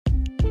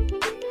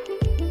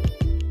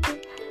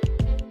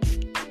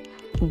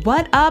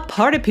What up,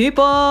 party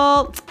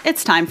people?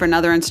 It's time for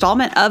another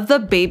installment of the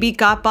Baby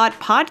Got Bot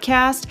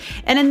podcast.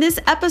 And in this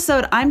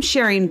episode, I'm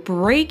sharing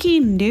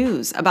breaking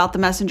news about the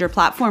Messenger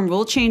platform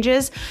rule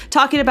changes,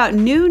 talking about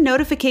new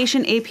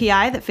notification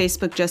API that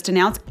Facebook just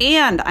announced,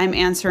 and I'm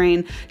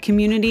answering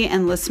community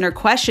and listener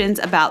questions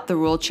about the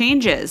rule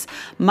changes.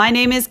 My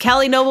name is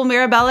Kelly Noble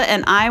Mirabella,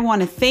 and I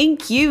want to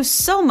thank you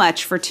so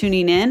much for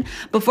tuning in.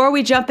 Before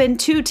we jump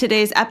into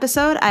today's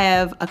episode, I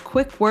have a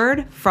quick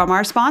word from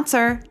our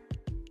sponsor.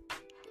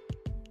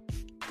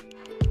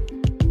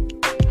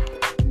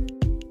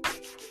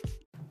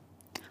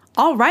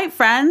 All right,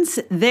 friends,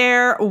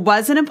 there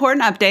was an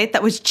important update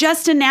that was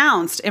just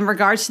announced in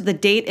regards to the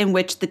date in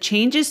which the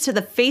changes to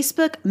the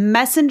Facebook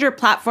Messenger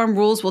platform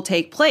rules will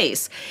take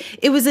place.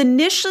 It was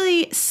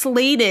initially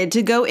slated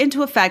to go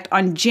into effect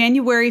on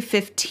January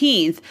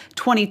 15th,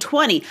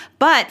 2020,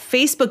 but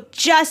Facebook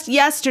just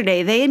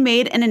yesterday, they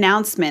made an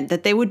announcement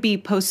that they would be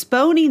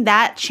postponing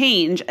that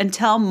change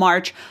until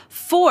March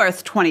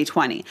 4th,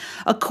 2020.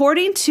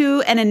 According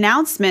to an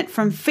announcement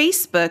from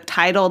Facebook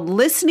titled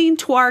 "Listening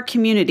to Our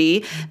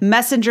Community,"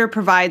 Messenger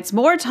provides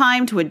more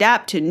time to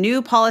adapt to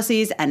new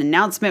policies and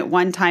announcement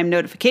one-time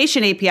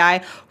notification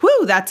API.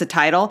 Whew, that's a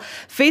title.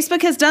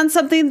 Facebook has done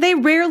something they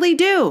rarely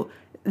do.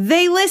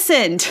 They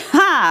listened.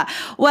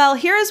 Well,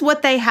 here's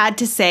what they had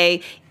to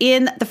say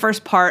in the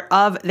first part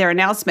of their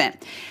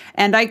announcement.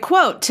 And I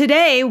quote,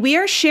 "Today, we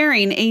are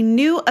sharing a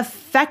new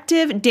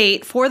effective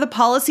date for the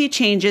policy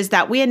changes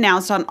that we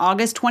announced on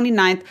August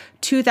 29th,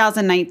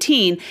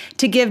 2019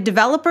 to give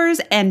developers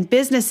and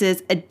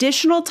businesses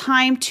additional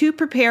time to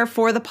prepare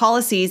for the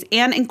policies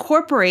and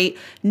incorporate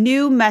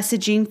new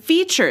messaging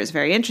features."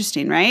 Very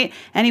interesting, right?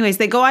 Anyways,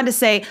 they go on to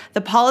say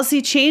the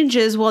policy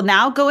changes will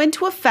now go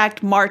into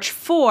effect March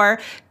 4,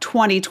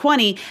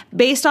 2020.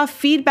 Based off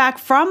feedback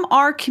from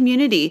our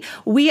community,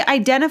 we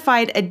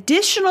identified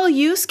additional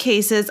use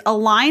cases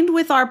aligned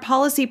with our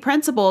policy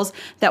principles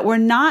that were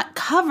not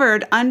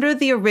covered under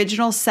the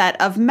original set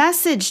of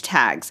message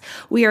tags.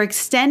 We are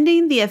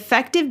extending the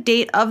effective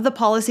date of the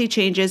policy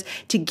changes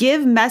to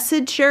give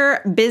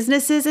Messenger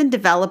businesses and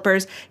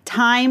developers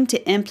time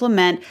to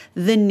implement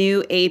the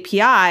new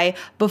API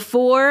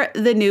before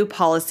the new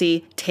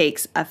policy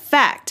takes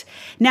effect.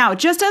 Now,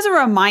 just as a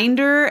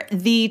reminder,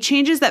 the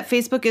changes that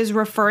Facebook is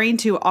referring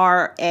to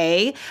are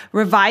A,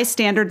 revised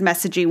standard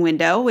messaging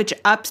window, which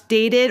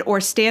updated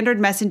or standard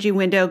messaging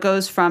window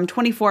goes from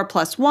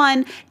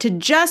 24+1 to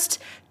just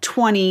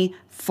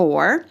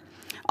 24.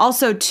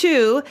 Also,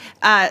 2,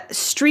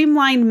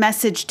 streamlined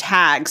message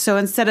tags. So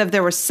instead of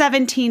there were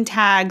 17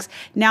 tags,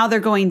 now they're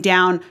going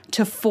down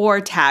to 4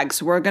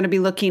 tags. We're going to be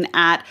looking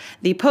at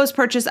the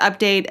post-purchase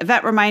update,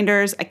 event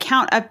reminders,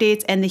 account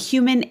updates, and the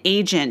human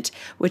agent,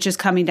 which is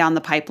coming down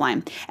the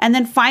pipeline. And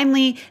then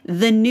finally,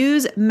 the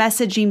news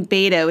messaging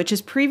beta, which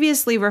is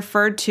previously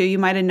referred to, you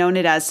might have known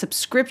it as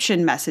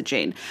subscription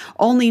messaging.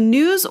 Only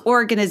news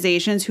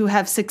organizations who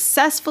have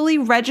successfully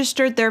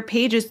registered their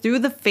pages through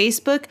the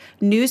Facebook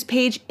News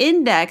Page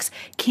Index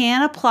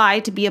can apply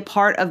to be a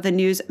part of the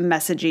news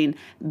messaging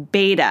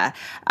beta.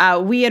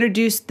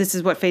 This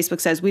is what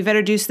Facebook says, we've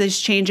introduced these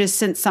changes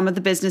since some of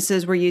the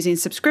businesses were using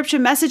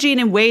subscription messaging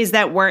in ways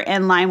that weren't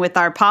in line with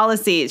our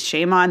policies.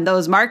 Shame on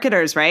those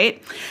marketers,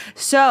 right?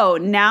 So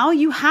now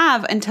you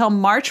have until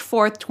March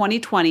 4th,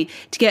 2020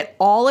 to get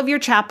all of your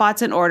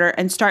chatbots in order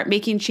and start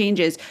making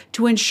changes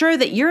to ensure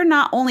that you're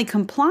not only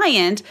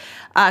compliant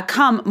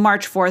come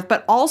March 4th,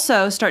 but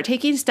also start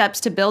taking steps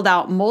to build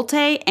out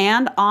multi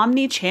and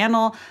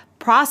omni-channel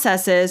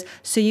processes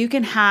so you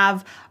can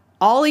have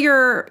all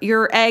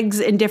your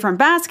eggs in different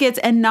baskets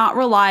and not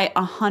rely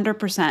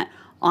 100%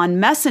 on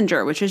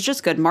Messenger, which is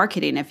just good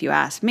marketing if you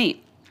ask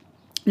me.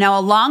 Now,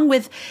 along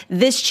with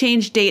this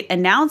change date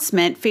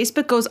announcement,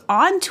 Facebook goes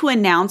on to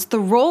announce the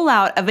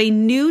rollout of a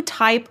new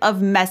type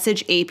of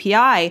message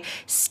API,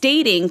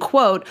 stating,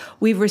 quote,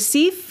 "We've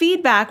received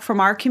feedback from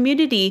our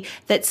community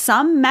that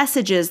some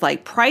messages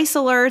like price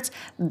alerts,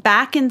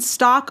 back in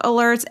stock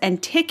alerts,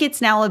 and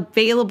tickets now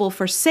available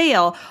for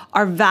sale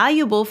are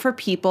valuable for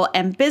people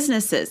and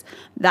businesses.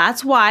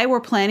 That's why we're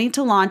planning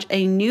to launch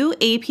a new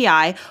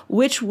API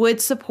which would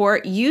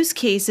support use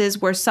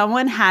cases where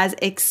someone has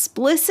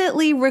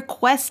explicitly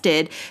requested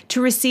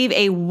to receive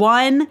a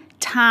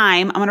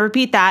one-time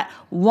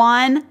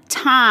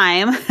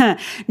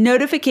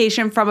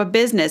notification from a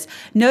business.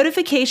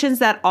 Notifications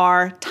that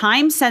are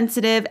time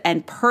sensitive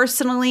and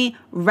personally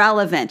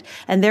relevant."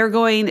 And they're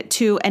going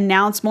to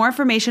announce more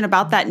information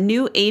about that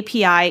new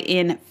API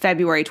in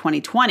February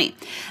 2020.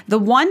 The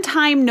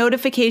one-time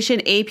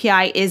notification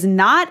API is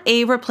not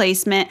a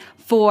replacement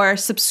for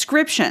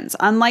subscriptions.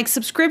 Unlike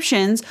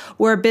subscriptions,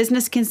 where a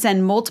business can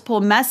send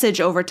multiple messages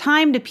over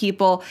time to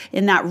people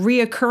in that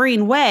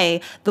reoccurring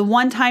way, the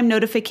one-time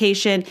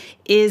notification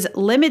is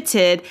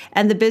limited,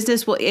 and the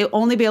business will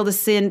only be able to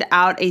send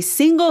out a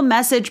single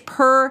message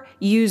per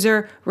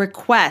user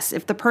request.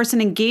 If the person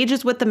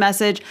engages with the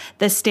message,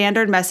 the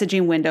standard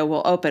messaging window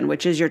will open,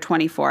 which is your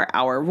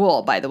 24-hour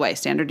rule, by the way.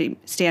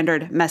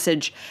 Standard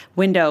message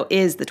window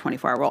is the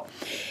 24-hour rule.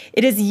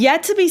 It is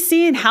yet to be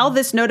seen how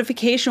this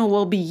notification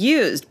will be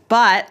used,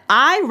 but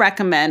I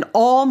recommend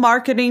all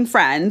marketing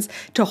friends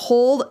to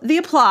hold the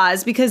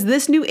applause because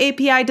this new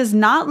API does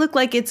not look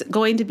like it's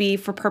going to be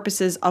for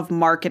purposes of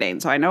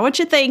marketing. So I know what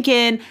you're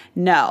thinking.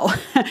 No.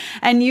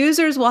 And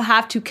users will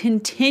have to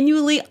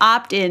continually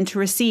opt in to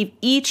receive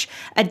each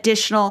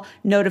additional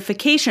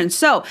notification.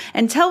 So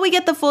until we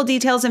get the full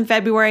details in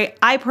February,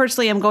 I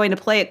personally am going to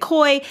play it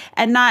coy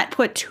and not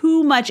put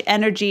too much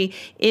energy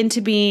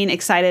into being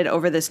excited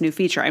over this new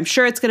feature. I'm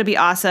sure it's going to be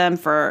awesome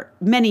for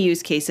many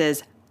use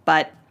cases,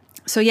 but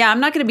so yeah, I'm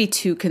not going to be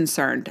too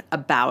concerned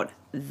about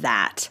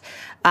that.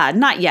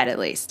 Not yet, at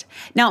least.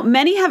 Now,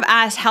 many have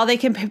asked how they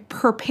can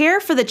prepare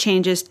for the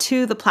changes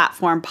to the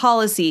platform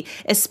policy,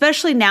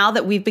 especially now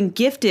that we've been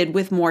gifted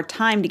with more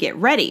time to get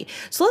ready.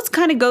 So let's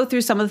kind of go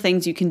through some of the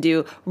things you can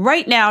do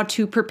right now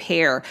to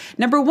prepare.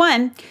 Number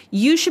one,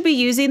 you should be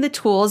using the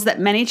tools that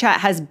ManyChat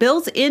has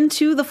built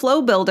into the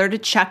Flow Builder to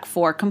check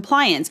for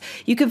compliance.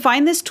 You can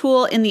find this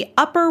tool in the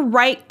upper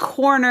right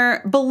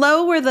corner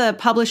below where the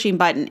publishing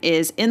button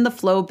is in the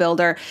Flow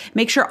Builder.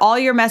 Make sure all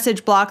your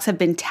message blocks have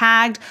been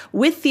tagged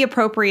with the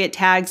appropriate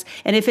tags.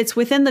 And if it's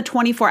within the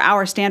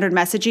 24-hour standard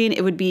messaging,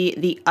 it would be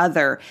the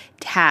other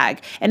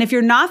tag. And if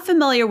you're not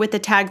familiar with the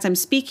tags I'm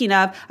speaking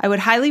of, I would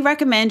highly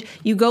recommend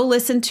you go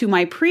listen to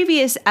my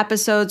previous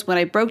episodes when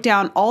I broke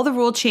down all the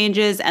rule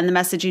changes and the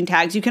messaging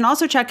tags. You can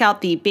also check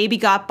out the Baby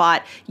Got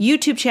Bot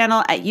YouTube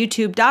channel at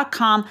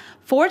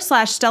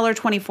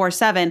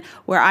youtube.com/Stellar247,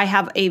 where I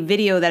have a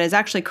video that is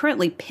actually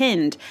currently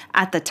pinned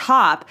at the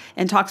top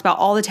and talks about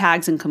all the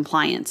tags and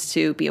compliance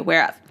to be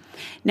aware of.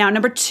 Now,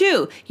 number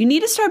two, you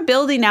need to start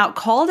building out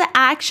call to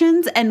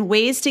actions and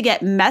ways to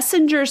get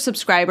Messenger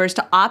subscribers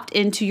to opt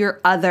into your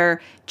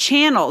other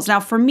channels. Now,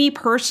 for me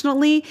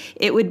personally,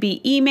 it would be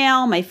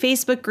email, my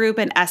Facebook group,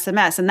 and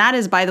SMS. And that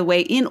is, by the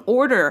way, in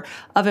order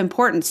of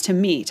importance to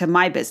me, to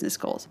my business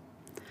goals.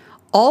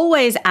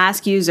 Always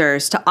ask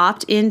users to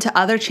opt into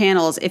other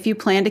channels if you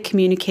plan to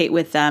communicate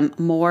with them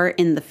more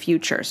in the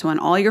future. So in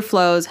all your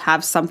flows,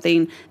 have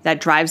something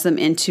that drives them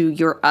into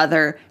your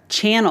other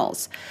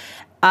channels.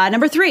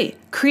 Number three,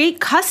 create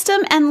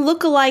custom and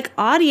lookalike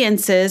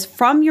audiences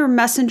from your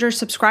Messenger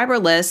subscriber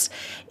list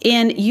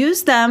and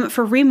use them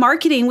for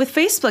remarketing with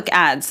Facebook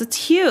ads.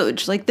 That's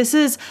huge. Like, this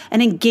is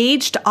an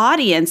engaged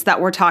audience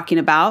that we're talking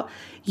about.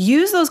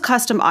 Use those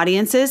custom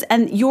audiences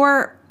and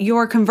your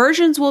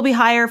conversions will be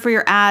higher for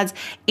your ads,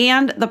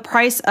 and the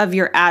price of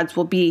your ads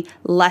will be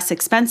less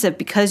expensive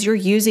because you're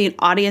using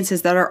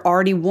audiences that are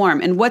already warm.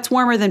 And what's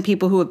warmer than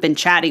people who have been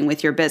chatting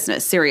with your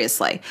business?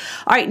 Seriously.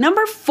 All right,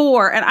 number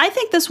four, and I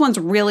think this one's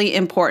really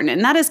important,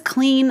 and that is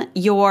clean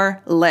your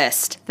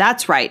list.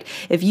 That's right.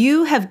 If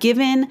you have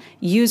given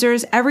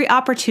users every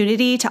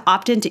opportunity to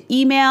opt into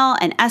email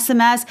and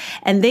SMS,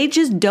 and they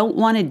just don't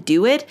want to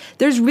do it,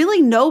 there's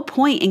really no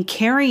point in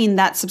carrying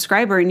that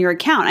subscriber in your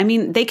account. I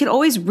mean, they could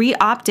always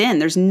re-opt in.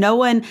 There's no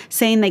one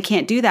saying they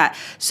can't do that.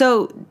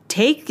 So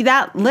take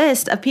that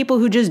list of people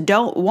who just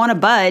don't want to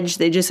budge.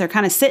 They just are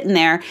kind of sitting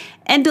there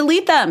and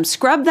delete them.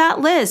 Scrub that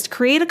list.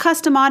 Create a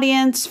custom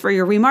audience for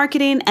your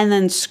remarketing and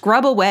then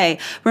scrub away.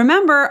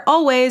 Remember,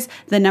 always,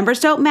 the numbers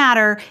don't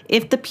matter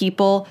if the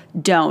people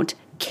don't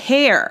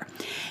care.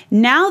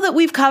 Now that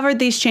we've covered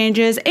these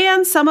changes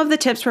and some of the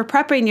tips for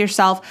prepping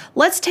yourself,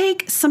 let's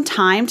take some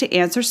time to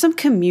answer some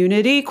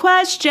community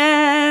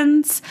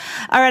questions.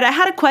 All right, I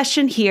had a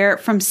question here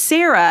from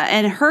Sarah,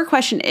 and her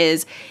question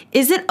is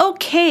it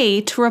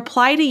okay to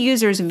reply to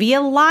users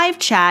via live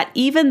chat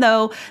even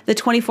though the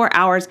 24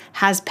 hours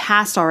has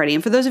passed already?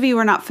 And for those of you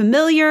who are not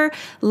familiar,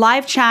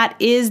 live chat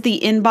is the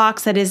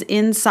inbox that is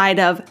inside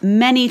of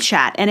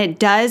ManyChat, and it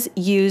does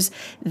use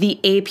the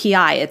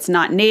API. It's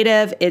not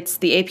native, it's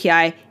the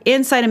API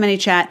inside of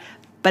ManyChat,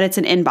 but it's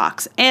an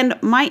inbox. And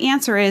my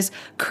answer is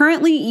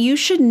currently you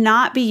should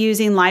not be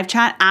using live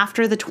chat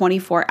after the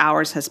 24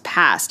 hours has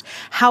passed.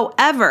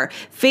 However,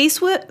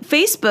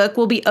 Facebook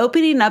will be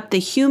opening up the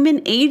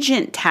human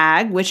agent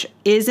tag, which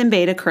is in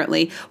beta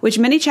currently, which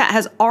ManyChat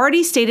has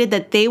already stated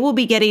that they will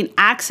be getting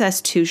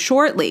access to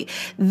shortly.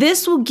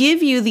 This will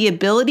give you the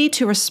ability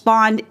to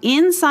respond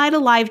inside a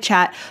live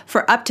chat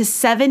for up to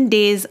 7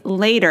 days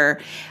later.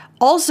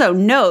 Also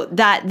note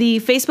that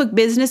the Facebook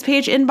business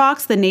page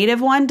inbox, the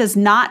native one, does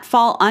not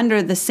fall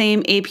under the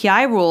same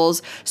API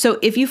rules. So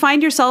if you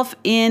find yourself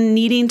in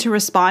needing to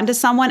respond to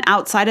someone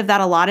outside of that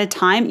allotted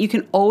time, you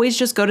can always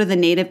just go to the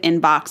native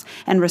inbox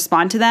and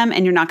respond to them,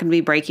 and you're not going to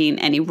be breaking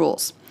any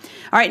rules.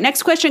 All right,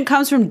 next question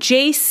comes from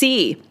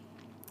JC.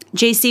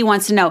 JC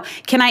wants to know,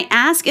 can I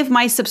ask if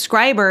my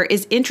subscriber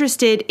is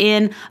interested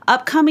in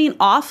upcoming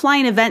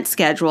offline event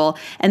schedule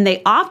and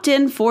they opt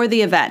in for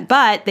the event,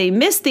 but they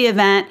missed the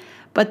event,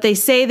 but they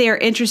say they are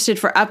interested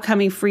for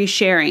upcoming free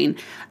sharing?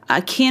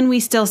 can we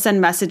still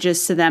send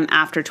messages to them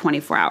after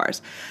 24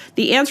 hours?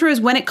 The answer is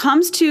when it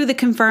comes to the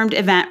confirmed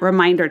event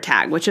reminder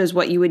tag, which is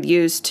what you would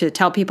use to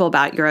tell people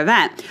about your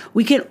event,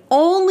 we can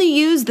only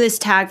use this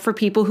tag for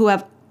people who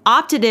have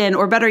opted in,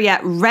 or better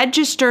yet,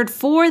 registered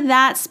for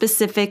that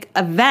specific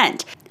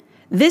event.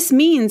 This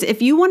means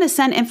if you want to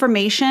send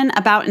information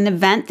about an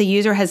event the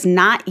user has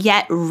not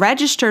yet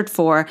registered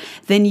for,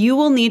 then you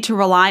will need to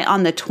rely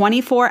on the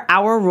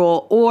 24-hour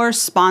rule or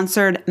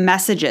sponsored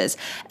messages.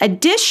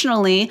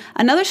 Additionally,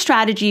 another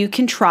strategy you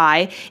can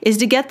try is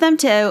to get them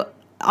to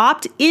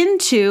opt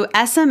into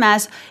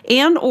SMS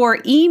and or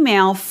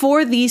email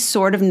for these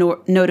sort of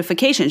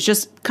notifications.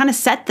 Just kind of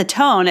set the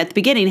tone at the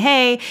beginning.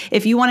 Hey,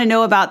 if you want to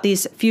know about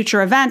these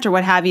future event or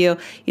what have you,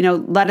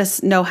 let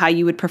us know how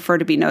you would prefer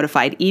to be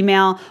notified,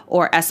 email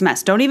or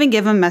SMS. Don't even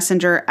give them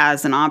Messenger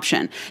as an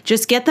option.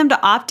 Just get them to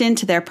opt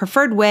into their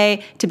preferred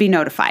way to be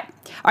notified.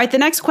 All right, the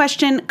next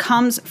question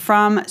comes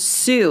from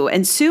Sue.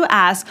 And Sue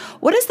asks,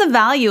 what is the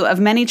value of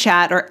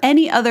ManyChat or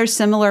any other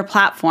similar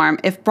platform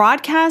if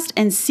broadcast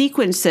and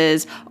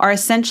sequences are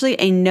essentially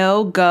a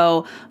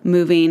no-go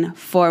moving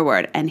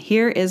forward? And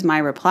here is my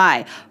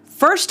reply.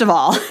 First of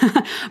all,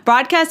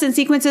 broadcast and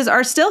sequences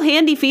are still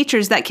handy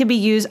features that can be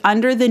used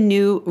under the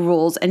new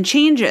rules and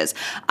changes.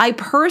 I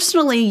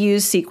personally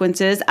use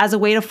sequences as a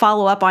way to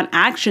follow up on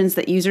actions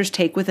that users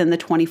take within the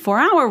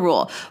 24-hour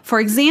rule. For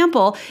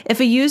example, if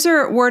a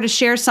user were to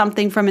share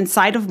something from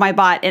inside of my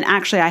bot, and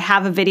actually I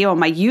have a video on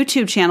my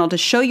YouTube channel to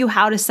show you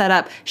how to set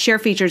up share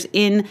features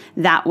in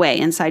that way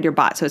inside your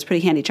bot. So it's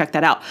pretty handy. Check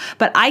that out.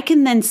 But I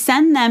can then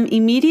send them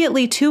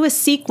immediately to a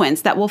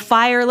sequence that will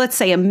fire, let's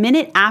say, a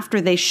minute after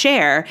they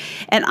share.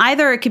 And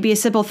either it could be a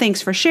simple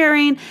thanks for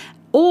sharing,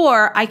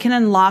 or I can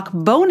unlock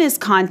bonus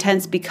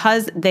contents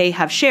because they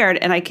have shared,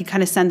 and I can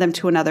kind of send them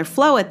to another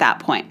flow at that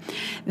point.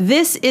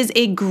 This is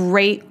a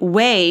great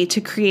way to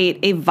create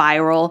a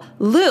viral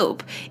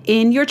loop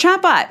in your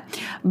chatbot.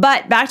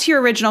 But back to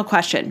your original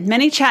question,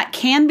 ManyChat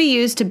can be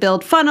used to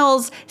build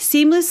funnels,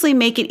 seamlessly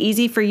make it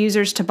easy for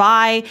users to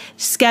buy,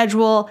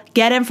 schedule,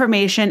 get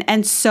information,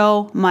 and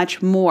so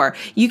much more.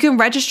 You can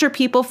register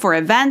people for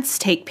events,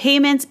 take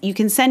payments, you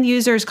can send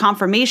users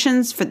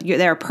confirmations for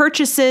their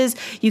purchases,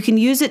 you can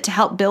use it to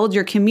help build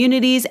your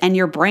communities and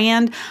your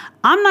brand.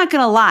 I'm not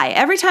going to lie.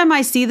 Every time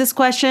I see this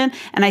question,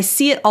 and I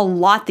see it a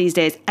lot these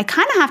days, I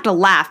kind of have to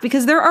laugh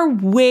because there are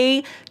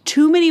way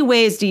too many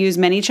ways to use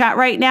ManyChat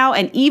right now.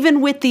 And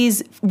even with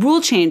these rule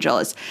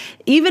changes,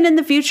 even in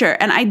the future,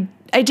 and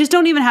I just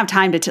don't even have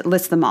time to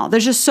list them all.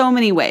 There's just so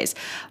many ways.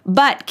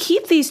 But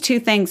keep these two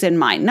things in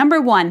mind. Number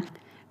one,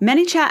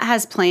 ManyChat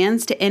has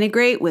plans to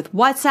integrate with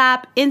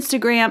WhatsApp,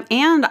 Instagram,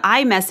 and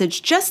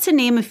iMessage, just to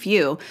name a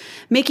few,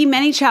 making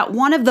ManyChat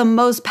one of the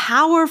most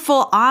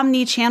powerful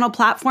omni-channel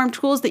platform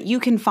tools that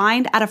you can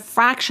find at a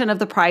fraction of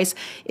the price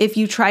if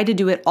you try to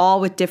do it all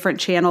with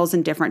different channels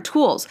and different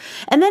tools.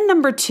 And then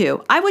number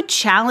two, I would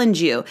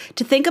challenge you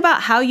to think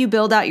about how you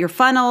build out your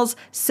funnels,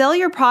 sell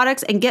your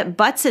products, and get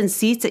butts and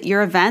seats at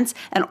your events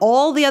and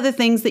all the other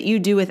things that you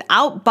do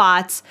without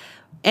bots.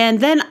 And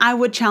then I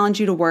would challenge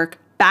you to work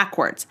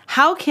backwards.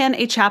 How can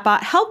a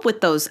chatbot help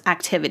with those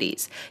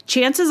activities?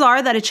 Chances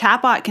are that a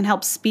chatbot can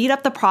help speed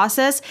up the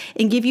process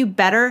and give you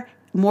better,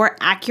 more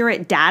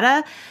accurate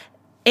data,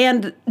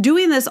 and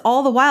doing this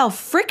all the while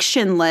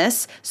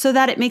frictionless so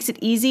that it makes it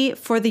easy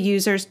for the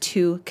users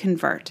to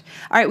convert.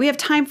 All right, we have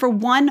time for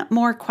one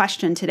more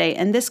question today,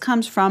 and this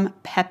comes from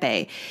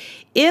Pepe.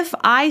 If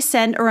I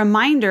send a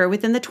reminder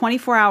within the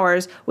 24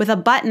 hours with a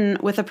button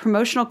with a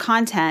promotional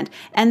content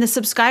and the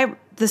subscriber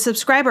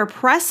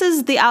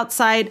presses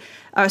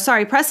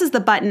presses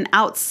the button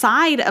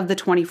outside of the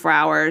 24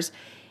 hours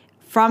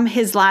from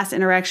his last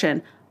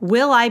interaction,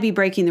 will I be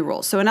breaking the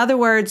rules? So in other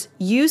words,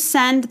 you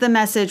send the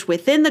message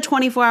within the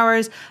 24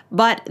 hours,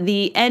 but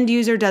the end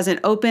user doesn't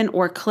open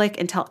or click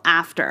until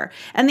after.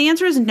 And the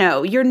answer is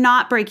no, you're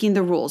not breaking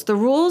the rules. The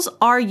rules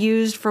are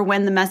used for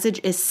when the message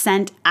is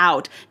sent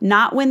out,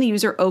 not when the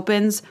user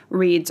opens,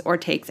 reads, or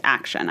takes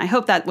action. I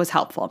hope that was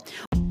helpful.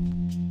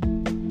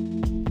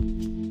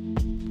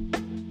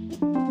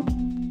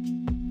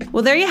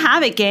 Well, there you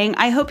have it, gang.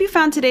 I hope you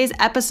found today's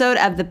episode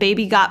of the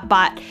Baby Got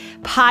Bot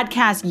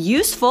podcast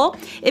useful.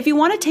 If you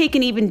want to take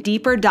an even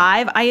deeper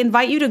dive, I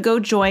invite you to go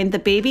join the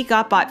Baby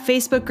Got Bot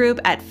Facebook group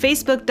at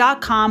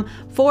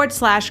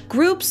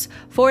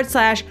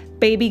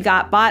facebook.com/groups/Baby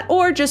Got Bot,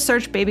 or just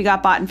search Baby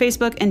Got Bot on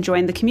Facebook and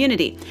join the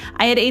community.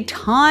 I had a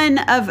ton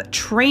of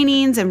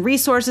trainings and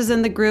resources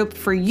in the group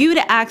for you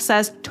to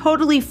access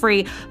totally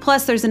free.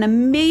 Plus, there's an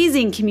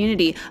amazing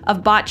community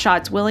of bot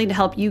shots willing to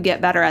help you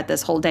get better at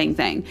this whole dang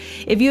thing.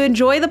 If you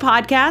enjoy the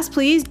podcast,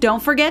 please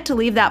don't forget to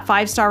leave that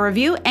 5-star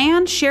review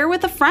and share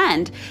with a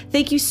friend.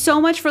 Thank you so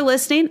much for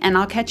listening, and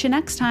I'll catch you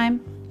next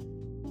time.